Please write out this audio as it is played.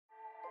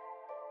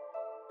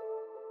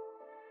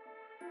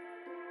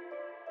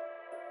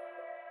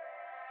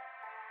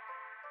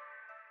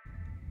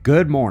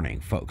Good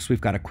morning, folks.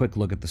 We've got a quick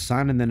look at the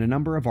sun and then a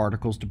number of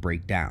articles to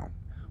break down.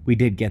 We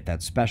did get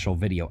that special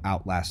video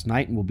out last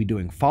night and we'll be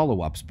doing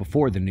follow-ups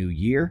before the new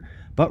year,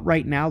 but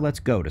right now let's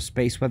go to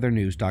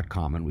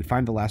spaceweathernews.com and we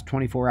find the last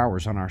 24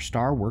 hours on our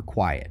star were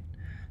quiet.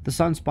 The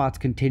sunspots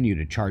continue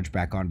to charge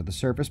back onto the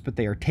surface, but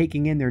they are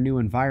taking in their new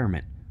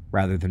environment,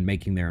 rather than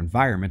making their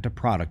environment a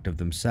product of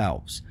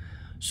themselves.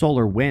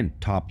 Solar wind,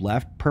 top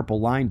left,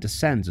 purple line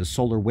descends as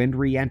solar wind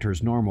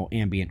re-enters normal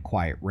ambient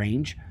quiet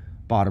range.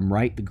 Bottom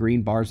right, the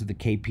green bars of the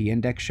KP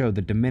index show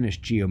the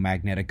diminished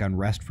geomagnetic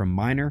unrest from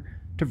minor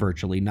to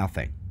virtually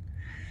nothing.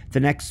 The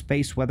next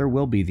space weather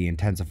will be the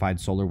intensified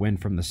solar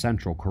wind from the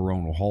central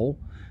coronal hole.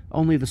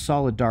 Only the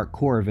solid dark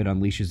core of it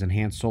unleashes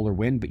enhanced solar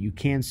wind, but you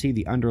can see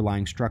the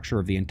underlying structure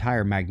of the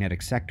entire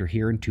magnetic sector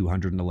here in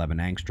 211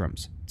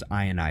 angstroms. It's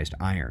ionized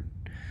iron.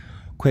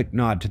 Quick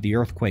nod to the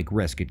earthquake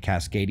risk at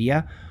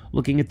Cascadia,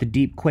 looking at the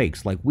deep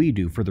quakes like we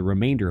do for the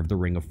remainder of the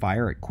Ring of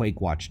Fire at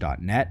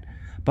quakewatch.net,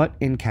 but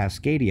in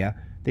Cascadia,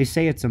 they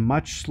say it's a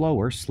much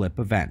slower slip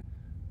event.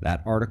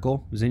 That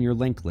article is in your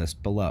link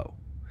list below.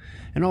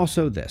 And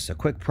also this, a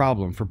quick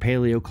problem for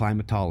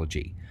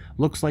paleoclimatology.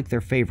 Looks like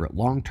their favorite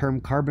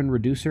long-term carbon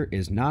reducer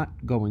is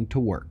not going to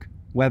work.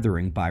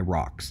 Weathering by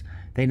rocks.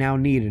 They now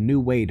need a new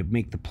way to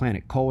make the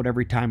planet cold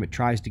every time it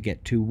tries to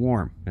get too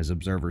warm, as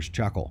observers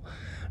chuckle.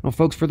 Now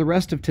folks, for the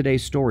rest of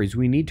today's stories,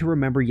 we need to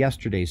remember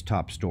yesterday's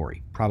top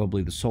story,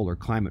 probably the solar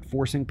climate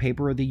forcing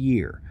paper of the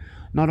year,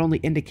 not only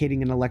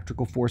indicating an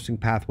electrical forcing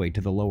pathway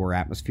to the lower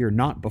atmosphere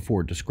not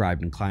before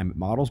described in climate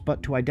models,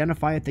 but to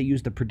identify it they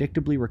used the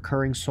predictably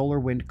recurring solar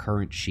wind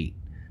current sheet,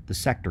 the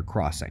sector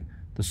crossing,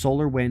 the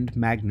solar wind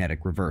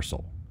magnetic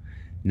reversal.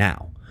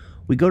 Now,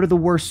 we go to the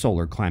worst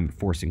solar climate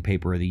forcing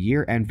paper of the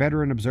year, and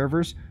veteran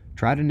observers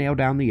try to nail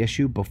down the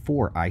issue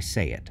before I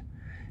say it.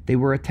 They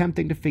were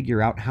attempting to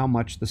figure out how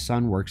much the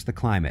sun works the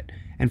climate,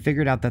 and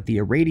figured out that the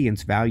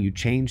irradiance value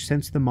change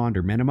since the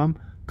Maunder minimum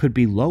could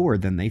be lower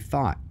than they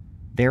thought.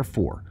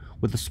 Therefore,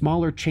 with a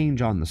smaller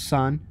change on the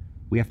sun,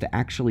 we have to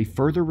actually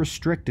further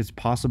restrict its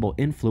possible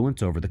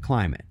influence over the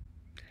climate.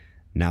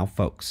 Now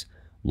folks,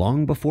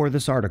 long before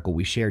this article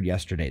we shared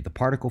yesterday, the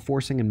particle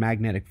forcing and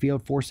magnetic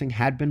field forcing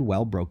had been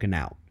well broken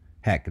out.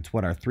 Heck, it's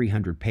what our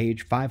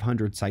 300-page,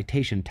 500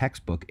 citation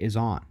textbook is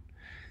on.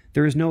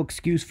 There is no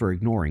excuse for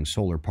ignoring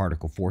solar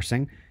particle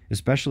forcing,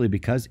 especially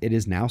because it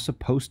is now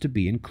supposed to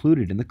be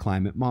included in the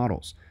climate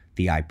models.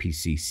 The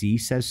IPCC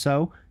says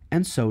so,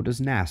 and so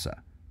does NASA.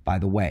 By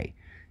the way,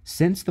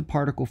 since the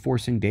particle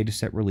forcing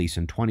dataset release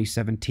in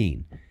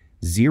 2017,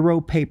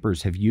 0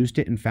 papers have used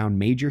it and found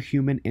major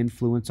human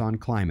influence on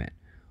climate.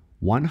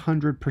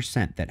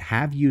 100% that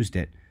have used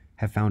it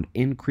have found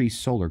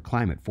increased solar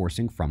climate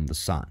forcing from the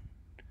sun.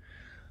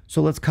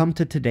 So let's come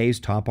to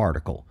today's top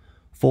article.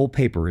 Full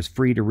paper is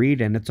free to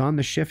read, and it's on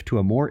the shift to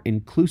a more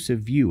inclusive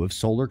view of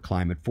solar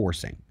climate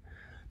forcing.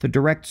 The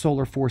direct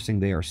solar forcing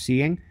they are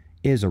seeing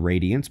is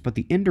irradiance, but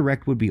the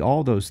indirect would be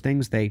all those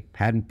things they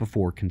hadn't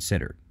before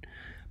considered.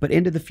 But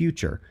into the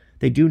future,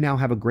 they do now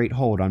have a great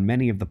hold on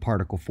many of the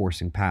particle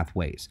forcing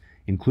pathways,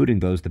 including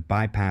those that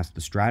bypass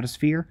the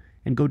stratosphere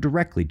and go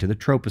directly to the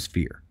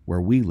troposphere,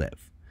 where we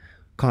live.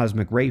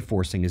 Cosmic ray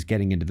forcing is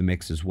getting into the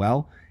mix as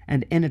well,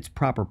 and in its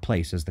proper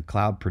place as the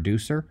cloud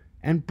producer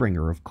and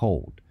bringer of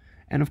cold.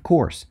 And of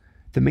course,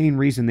 the main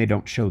reason they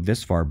don't show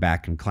this far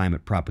back in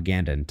climate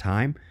propaganda and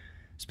time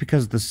is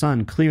because the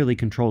sun clearly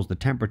controls the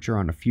temperature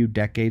on a few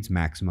decades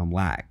maximum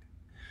lag.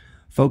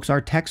 Folks,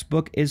 our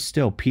textbook is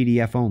still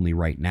PDF only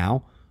right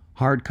now.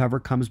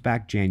 Hardcover comes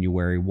back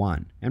January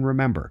 1. And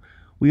remember,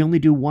 we only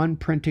do one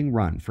printing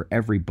run for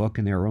every book,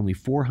 and there are only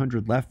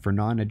 400 left for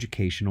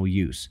non-educational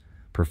use.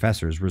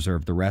 Professors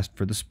reserve the rest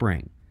for the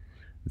spring.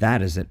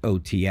 That is at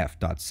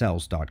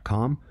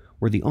otf.cells.com,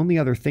 where the only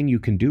other thing you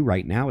can do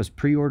right now is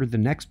pre-order the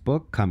next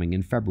book coming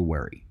in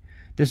February.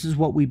 This is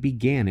what we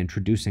began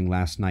introducing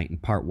last night in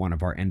part 1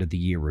 of our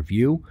end-of-the-year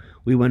review.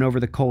 We went over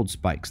the cold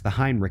spikes, the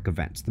Heinrich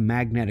events, the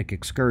magnetic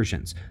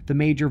excursions, the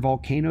major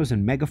volcanoes,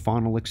 and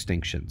megafaunal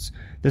extinctions.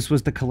 This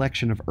was the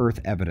collection of Earth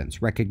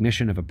evidence,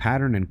 recognition of a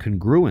pattern, and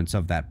congruence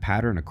of that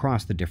pattern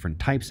across the different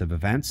types of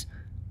events,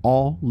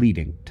 all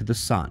leading to the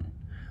sun.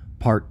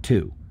 Part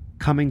 2,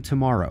 coming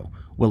tomorrow,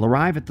 will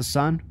arrive at the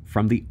sun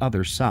from the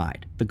other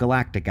side, the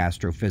galactic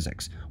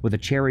astrophysics, with a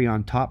cherry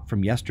on top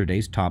from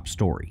yesterday's top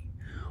story.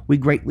 We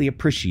greatly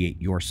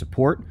appreciate your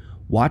support.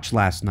 Watch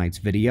last night's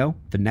video,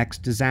 The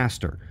Next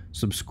Disaster.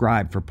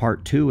 Subscribe for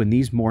part 2 in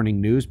these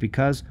morning news,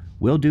 because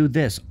we'll do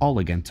this all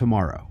again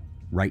tomorrow.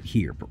 Right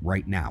here, but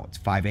right now it's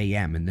 5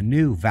 a.m. in the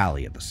new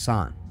Valley of the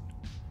Sun.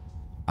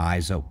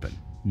 Eyes open,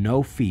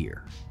 no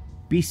fear.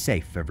 Be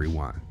safe,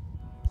 everyone.